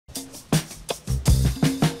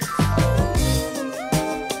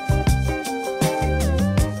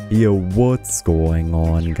Yo, what's going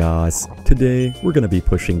on, guys? Today, we're going to be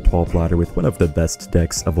pushing top ladder with one of the best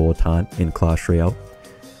decks of all time in Clash Royale.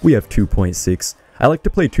 We have 2.6. I like to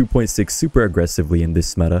play 2.6 super aggressively in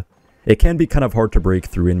this meta. It can be kind of hard to break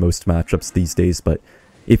through in most matchups these days, but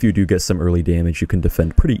if you do get some early damage, you can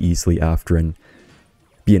defend pretty easily after and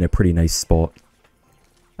be in a pretty nice spot.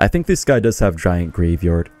 I think this guy does have Giant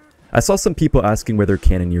Graveyard. I saw some people asking whether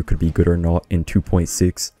Cannoneer could be good or not in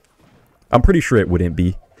 2.6. I'm pretty sure it wouldn't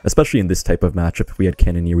be, especially in this type of matchup. If we had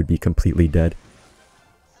Cannoneer, would be completely dead.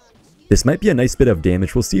 This might be a nice bit of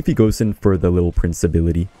damage. We'll see if he goes in for the Little Prince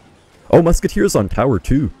ability. Oh, Musketeer's on tower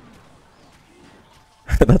too.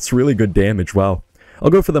 That's really good damage, wow. I'll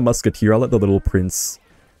go for the Musketeer. I'll let the Little Prince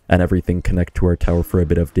and everything connect to our tower for a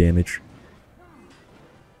bit of damage.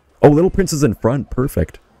 Oh, Little Prince is in front,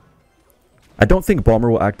 perfect. I don't think Bomber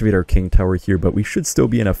will activate our King Tower here, but we should still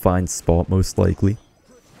be in a fine spot, most likely.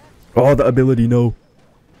 Oh, the ability, no.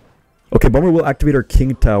 Okay, Bomber will activate our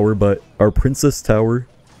King Tower, but our Princess Tower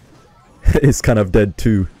is kind of dead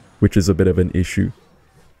too, which is a bit of an issue.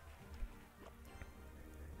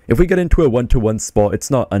 If we get into a 1-to-1 spot,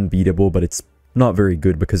 it's not unbeatable, but it's not very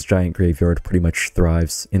good because Giant Graveyard pretty much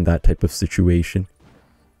thrives in that type of situation.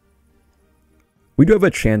 We do have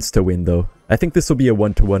a chance to win, though. I think this will be a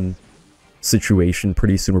 1-to-1 situation.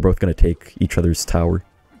 Pretty soon we're both going to take each other's tower.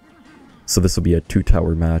 So this will be a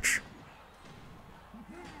 2-tower match.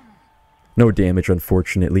 No damage,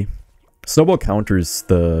 unfortunately. Snowball counters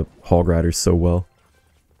the Hog Riders so well.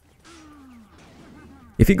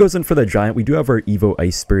 If he goes in for the Giant, we do have our Evo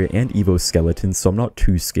Ice Spirit and Evo Skeleton, so I'm not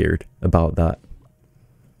too scared about that.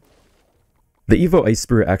 The Evo Ice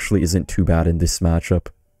Spirit actually isn't too bad in this matchup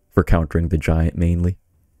for countering the Giant mainly.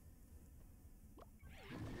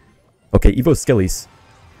 Okay, Evo Skellies.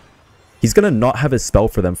 He's gonna not have a spell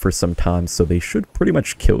for them for some time, so they should pretty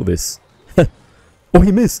much kill this. Oh,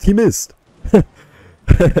 he missed! He missed!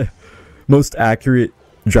 Most accurate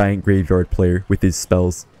Giant Graveyard player with his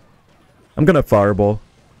spells. I'm gonna Fireball.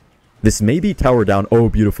 This may be tower down. Oh,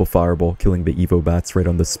 beautiful Fireball, killing the Evo Bats right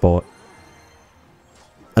on the spot.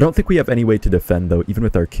 I don't think we have any way to defend, though. Even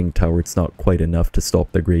with our King Tower, it's not quite enough to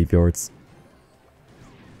stop the Graveyards.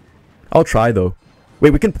 I'll try, though.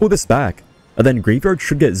 Wait, we can pull this back. And then Graveyard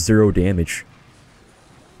should get 0 damage.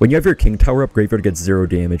 When you have your King Tower up, Graveyard gets 0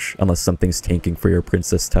 damage, unless something's tanking for your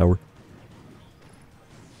Princess Tower.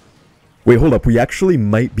 Wait, hold up. We actually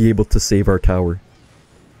might be able to save our tower.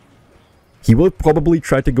 He will probably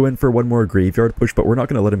try to go in for one more Graveyard push, but we're not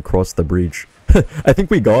going to let him cross the bridge. I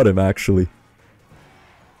think we got him, actually.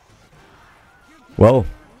 Well,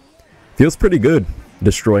 feels pretty good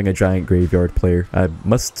destroying a Giant Graveyard player, I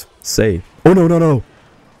must say. Oh, no, no, no.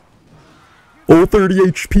 Oh, 30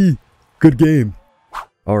 HP. Good game.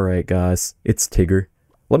 Alright, guys. It's Tigger.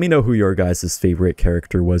 Let me know who your guys' favorite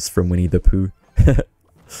character was from Winnie the Pooh.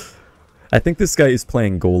 I think this guy is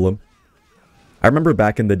playing Golem. I remember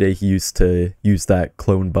back in the day he used to use that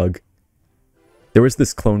clone bug. There was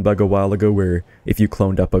this clone bug a while ago where if you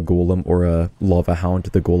cloned up a Golem or a Lava Hound,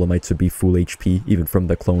 the Golemites would be full HP, even from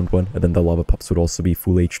the cloned one, and then the Lava Pups would also be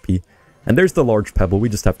full HP. And there's the large pebble. We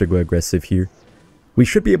just have to go aggressive here. We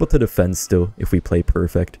should be able to defend still if we play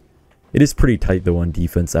perfect. It is pretty tight though on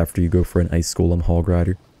defense after you go for an Ice Golem Hog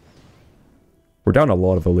Rider. We're down a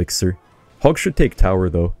lot of elixir. Hog should take tower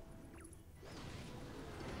though.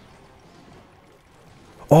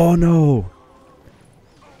 Oh no!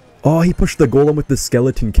 Oh, he pushed the Golem with the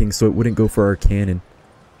Skeleton King so it wouldn't go for our cannon.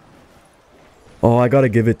 Oh, I gotta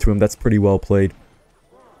give it to him. That's pretty well played.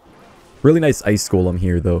 Really nice Ice Golem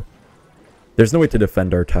here though. There's no way to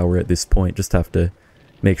defend our tower at this point. Just have to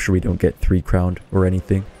make sure we don't get 3-crowned or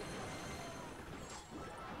anything.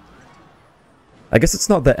 I guess it's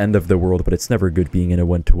not the end of the world, but it's never good being in a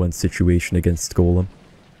 1-to-1 situation against Golem.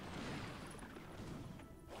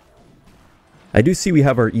 I do see we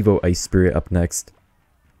have our Evo Ice Spirit up next.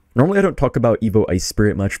 Normally I don't talk about Evo Ice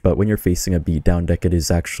Spirit much, but when you're facing a beatdown deck, it is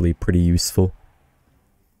actually pretty useful.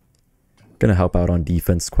 Gonna help out on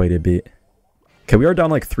defense quite a bit. Okay, we are down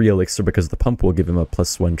like 3 elixir because the pump will give him a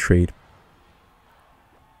 +1 trade.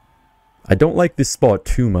 I don't like this spot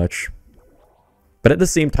too much. But at the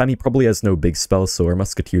same time, he probably has no big spells, so our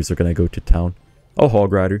Musketeers are going to go to town. Oh,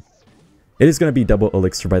 Hog Rider. It is going to be double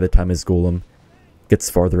elixir by the time his Golem gets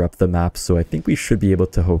farther up the map, so I think we should be able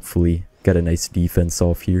to hopefully get a nice defense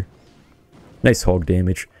off here. Nice Hog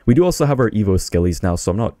damage. We do also have our Evo Skellies now,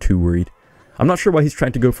 so I'm not too worried. I'm not sure why he's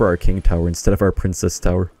trying to go for our King Tower instead of our Princess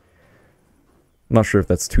Tower. I'm not sure if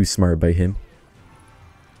that's too smart by him.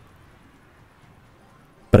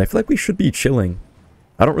 But I feel like we should be chilling.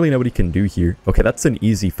 I don't really know what he can do here. Okay, that's an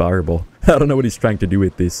easy Fireball. I don't know what he's trying to do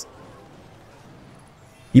with this.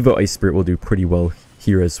 Evo Ice Spirit will do pretty well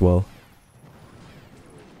here as well.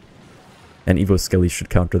 And Evo Skelly should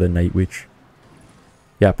counter the Night Witch.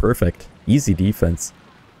 Yeah, perfect. Easy defense.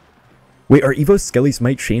 Wait, our Evo Skellies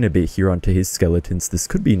might chain a bit here onto his skeletons. This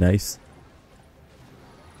could be nice.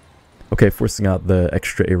 Okay, forcing out the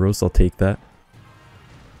extra arrows. I'll take that.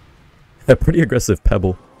 A pretty aggressive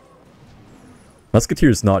Pebble.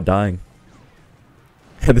 Musketeer's not dying.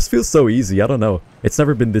 This feels so easy. I don't know. It's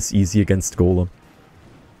never been this easy against Golem.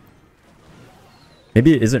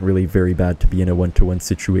 Maybe it isn't really very bad to be in a 1-to-1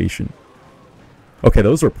 situation. Okay,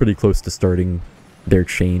 those were pretty close to starting their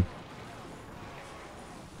chain.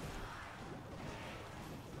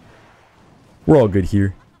 We're all good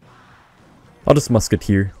here. I'll just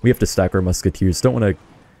Musketeer. We have to stack our Musketeers. Don't want to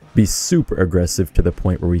be super aggressive to the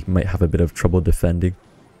point where we might have a bit of trouble defending.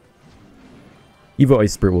 Evo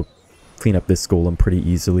Ice Spirit will clean up this Golem pretty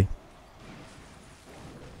easily.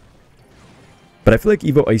 But I feel like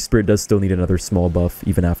Evo Ice Spirit does still need another small buff,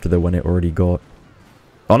 even after the one it already got.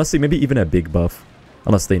 Honestly, maybe even a big buff,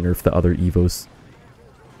 unless they nerf the other Evos.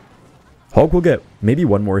 Hog will get maybe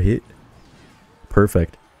one more hit.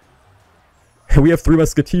 Perfect. We have 3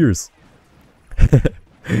 Musketeers.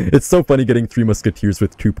 It's so funny getting 3 Musketeers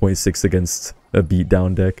with 2.6 against a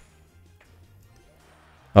beatdown deck.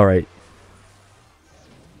 Alright.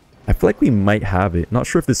 I feel like we might have it. Not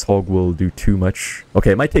sure if this Hog will do too much.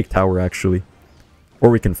 Okay, it might take tower actually. Or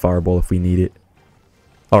we can fireball if we need it.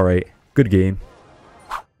 Alright, good game.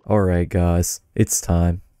 Alright guys, it's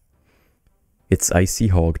time. It's Icy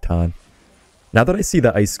Hog time. Now that I see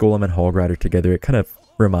the Ice Golem and Hog Rider together, it kind of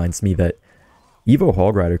reminds me that Evo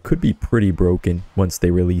Hog Rider could be pretty broken once they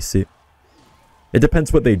release it. It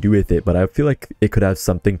depends what they do with it, but I feel like it could have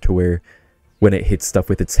something to where when it hits stuff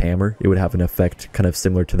with its hammer, it would have an effect kind of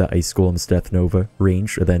similar to the Ice Golem's Death Nova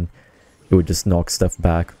range, or then it would just knock stuff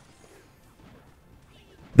back.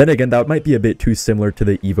 Then again, that might be a bit too similar to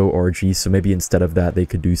the Evo RG, so maybe instead of that, they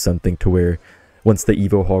could do something to where once the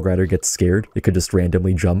Evo Hog Rider gets scared, it could just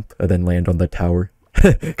randomly jump and then land on the tower.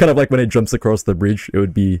 Kind of like when it jumps across the bridge, it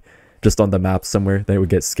would be just on the map somewhere, then it would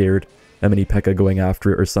get scared. Mini Pekka going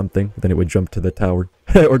after it or something, then it would jump to the tower.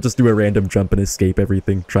 Or just do a random jump and escape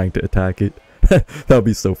everything, trying to attack it. That would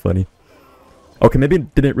be so funny. Okay, maybe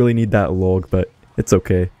it didn't really need that log, but it's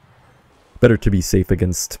okay. Better to be safe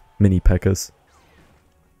against Mini Pekkas.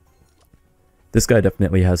 This guy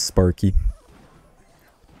definitely has Sparky.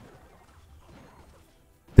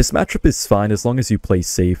 This matchup is fine as long as you play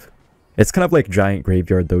safe. It's kind of like Giant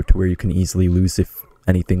Graveyard though, to where you can easily lose if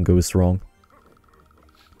anything goes wrong.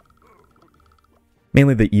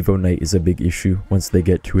 Mainly the Evo Knight is a big issue once they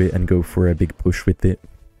get to it and go for a big push with it.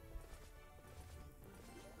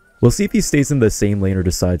 We'll see if he stays in the same lane or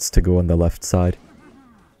decides to go on the left side.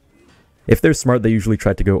 If they're smart, they usually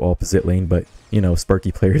try to go opposite lane, but, you know,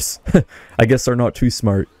 Sparky players, I guess, are not too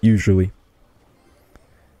smart, usually.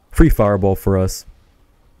 Free Fireball for us.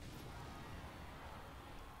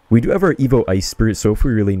 We do have our Evo Ice Spirit, so if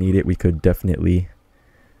we really need it, we could definitely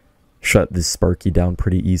shut this Sparky down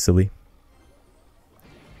pretty easily.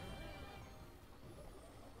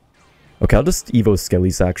 Okay, I'll just Evo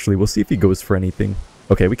Skellies, actually. We'll see if he goes for anything.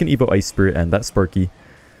 Okay, we can Evo Ice Spirit, and that Sparky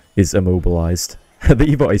is immobilized. The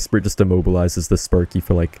Evo Ice Spirit just immobilizes the Sparky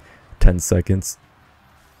for like 10 seconds.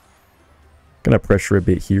 Gonna pressure a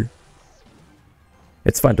bit here.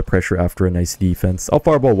 It's fine to pressure after a nice defense. I'll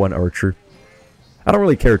fireball one archer. I don't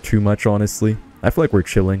really care too much, honestly. I feel like we're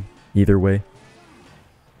chilling either way.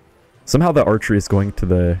 Somehow the archer is going to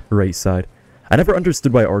the right side. I never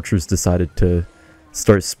understood why archers decided to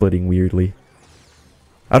start splitting weirdly.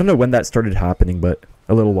 I don't know when that started happening, but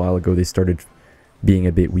a little while ago they started being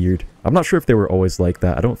a bit weird. I'm not sure if they were always like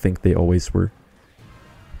that. I don't think they always were.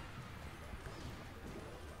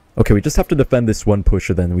 Okay, we just have to defend this one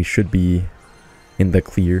pusher, then we should be in the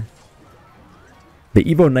clear. The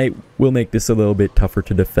Evo Knight will make this a little bit tougher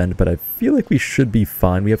to defend, but I feel like we should be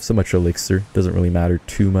fine. We have so much elixir. Doesn't really matter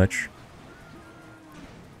too much.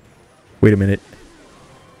 Wait a minute.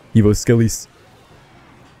 Evo Skellies.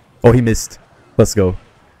 Oh, he missed. Let's go.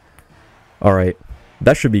 Alright.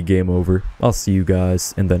 That should be game over. I'll see you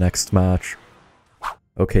guys in the next match.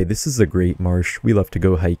 Okay, this is a great marsh. We love to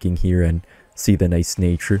go hiking here and see the nice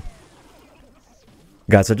nature.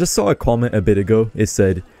 Guys, I just saw a comment a bit ago. It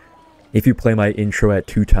said, if you play my intro at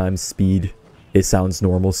 2 times speed, it sounds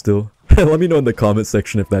normal still. Let me know in the comment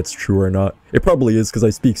section if that's true or not. It probably is because I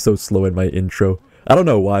speak so slow in my intro. I don't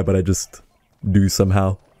know why, but I just do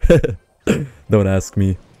somehow. Don't ask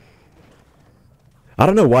me. I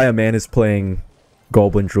don't know why a man is playing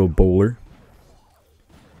Goblin Drill Bowler.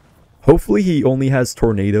 Hopefully he only has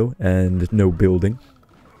Tornado and no building.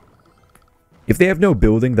 If they have no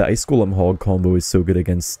building, the Ice Golem Hog combo is so good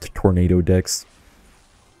against Tornado decks.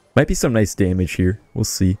 Might be some nice damage here. We'll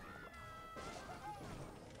see.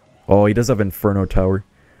 Oh, he does have Inferno Tower.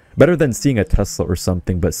 Better than seeing a Tesla or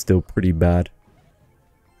something, but still pretty bad.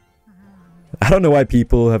 I don't know why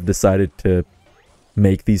people have decided to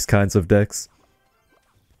make these kinds of decks.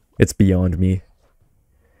 It's beyond me.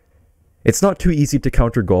 It's not too easy to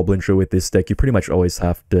counter Goblin Joe with this deck. You pretty much always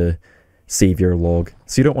have to save your log.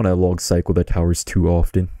 So you don't want to log cycle the towers too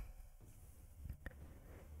often.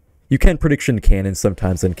 You can prediction cannon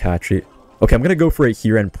sometimes and catch it. Okay, I'm going to go for it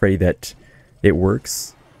here and pray that it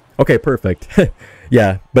works. Okay, perfect.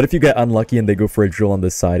 Yeah, but if you get unlucky and they go for a drill on the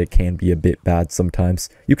side, it can be a bit bad sometimes.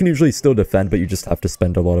 You can usually still defend, but you just have to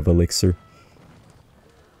spend a lot of elixir.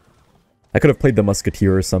 I could have played the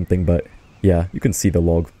Musketeer or something, but yeah, you can see the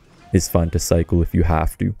log is fun to cycle if you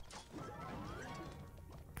have to.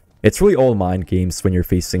 It's really all mind games when you're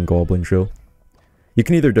facing Goblin Drill. You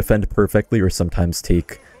can either defend perfectly or sometimes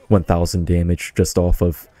take 1000 damage just off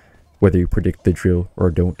of whether you predict the drill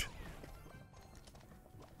or don't.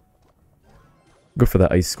 Go for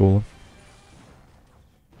the Ice Golem.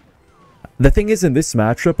 The thing is, in this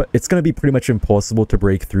matchup, it's going to be pretty much impossible to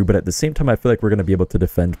break through, but at the same time, I feel like we're going to be able to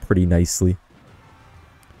defend pretty nicely.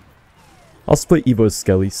 I'll split Evo's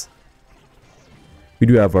Skellies. We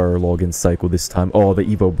do have our login cycle this time. Oh, the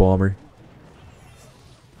Evo Bomber.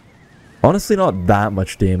 Honestly, not that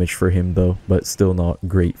much damage for him, though, but still not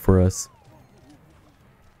great for us.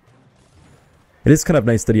 It is kind of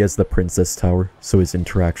nice that he has the Princess Tower, so his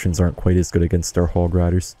interactions aren't quite as good against our Hog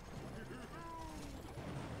Riders.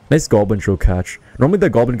 Nice Goblin Drill catch. Normally the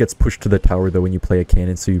Goblin gets pushed to the tower, though, when you play a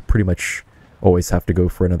cannon, so you pretty much always have to go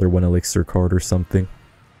for another 1 elixir card or something.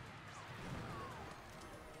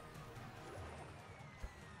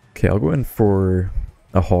 Okay, I'll go in for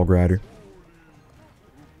a Hog Rider.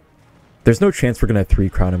 There's no chance we're going to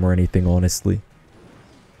 3-crown him or anything, honestly.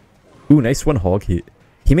 Ooh, nice 1 Hog hit.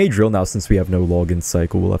 He may drill now since we have no login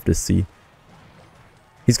cycle. We'll have to see.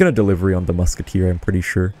 He's going to delivery on the Musketeer, I'm pretty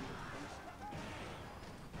sure.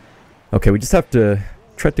 Okay, we just have to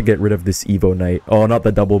try to get rid of this Evo Knight. Oh, not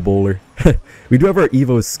the double bowler. We do have our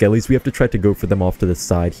Evo Skellies. We have to try to go for them off to the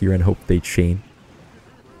side here and hope they chain.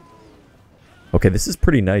 Okay, this is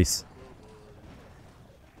pretty nice.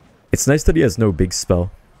 It's nice that he has no big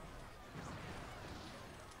spell.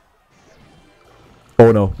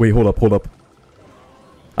 Oh no, wait, hold up.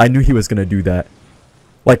 I knew he was going to do that.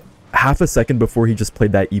 Like, half a second before he just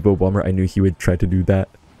played that Evo Bomber, I knew he would try to do that.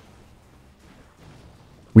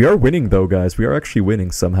 We are winning though, guys. We are actually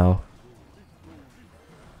winning somehow.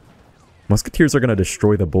 Musketeers are going to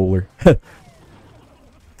destroy the bowler.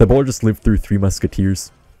 The bowler just lived through 3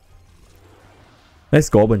 Musketeers. Nice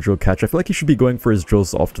Goblin Drill catch. I feel like he should be going for his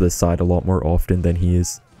drills off to the side a lot more often than he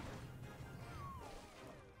is.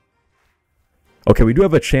 Okay, we do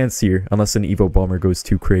have a chance here, unless an Evo Bomber goes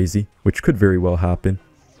too crazy, which could very well happen.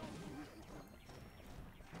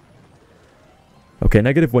 Okay,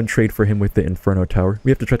 -1 trade for him with the Inferno Tower.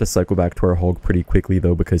 We have to try to cycle back to our Hog pretty quickly,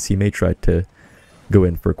 though, because he may try to go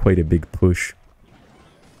in for quite a big push.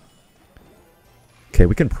 Okay,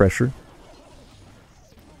 we can pressure.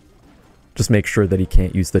 Just make sure that he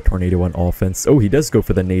can't use the Tornado on offense. Oh, he does go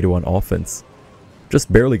for the Nado on offense.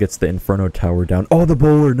 Just barely gets the Inferno Tower down. Oh, the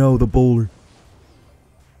bowler! No, the bowler!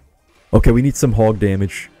 Okay, we need some Hog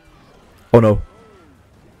damage. Oh, no.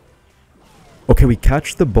 Okay, we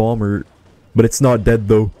catch the Bomber, but it's not dead,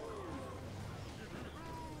 though.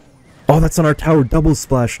 Oh, that's on our tower. Double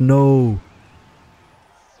splash. No.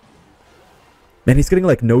 Man, he's getting,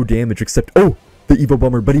 like, no damage except... Oh, the Evo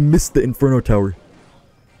Bomber, but he missed the Inferno Tower.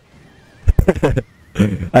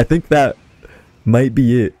 I think that might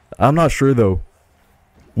be it. I'm not sure, though.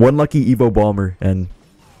 1 lucky Evo Bomber, and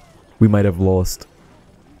we might have lost.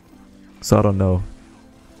 So I don't know.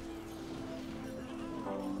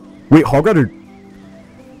 Wait, Hog Rider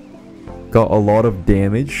got a lot of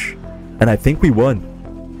damage, and I think we won.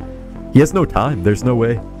 He has no time. There's no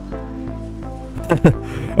way.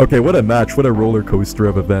 Okay, what a match. What a roller coaster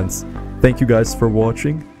of events. Thank you guys for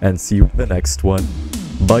watching, and see you in the next one.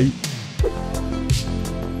 Bye.